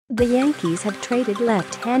The Yankees have traded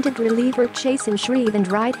left-handed reliever Chasen Shreve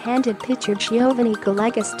and right-handed pitcher Giovanni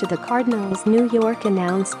Gallegos to the Cardinals, New York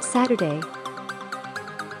announced Saturday.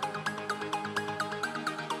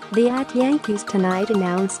 The Yankees tonight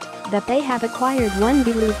announced that they have acquired one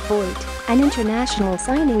Luke Voit, an international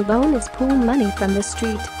signing bonus pool money from the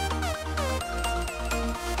street.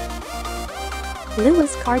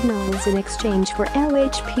 Louis Cardinals in exchange for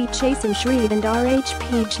LHP Chasen Shreve and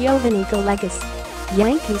RHP Giovanni Gallegos.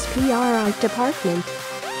 Yankees PR department.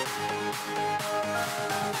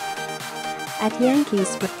 At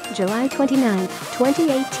Yankees, July 29,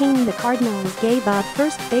 2018, the Cardinals gave up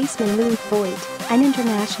first baseman Luke Voit, an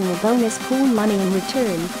international bonus pool money in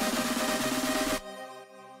return.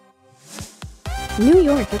 New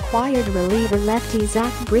York acquired reliever lefty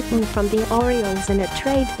Zach Britton from the Orioles in a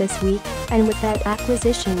trade this week, and with that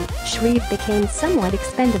acquisition, Shreve became somewhat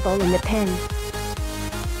expendable in the pen.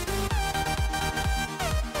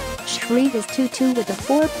 Shreve is 2-2 with a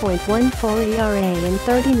 4.14 ERA in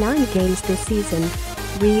 39 games this season.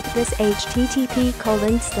 Read this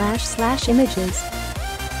http://images.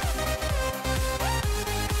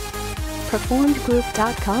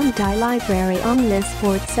 Performedgroup.com Library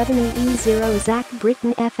Omnisport 70E0 Zach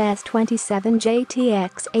Britton FS 27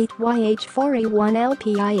 JTX 8YH4A1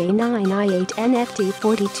 LPIA 9I8 NFT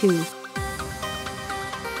 42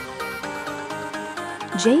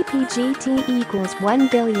 JPGT equals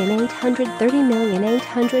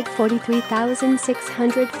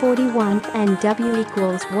 1,830,843,641 and W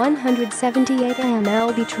equals 178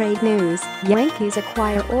 MLB Trade News. Yankees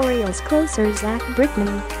acquire Orioles closer Zach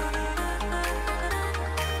Britton.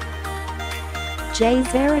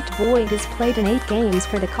 Zach Voit has played in 8 games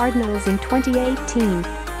for the Cardinals in 2018.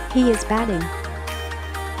 He is batting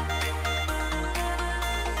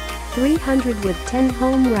 .300 with 10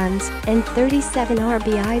 home runs and 37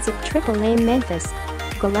 RBIs at AAA Memphis.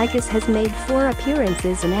 Gallegos has made 4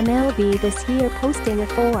 appearances in MLB this year, posting a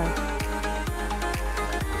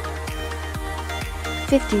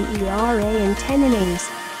 .450 ERA in 10 innings.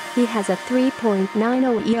 He has a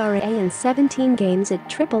 3.90 ERA in 17 games at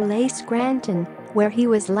AAA Scranton, where he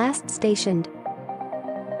was last stationed.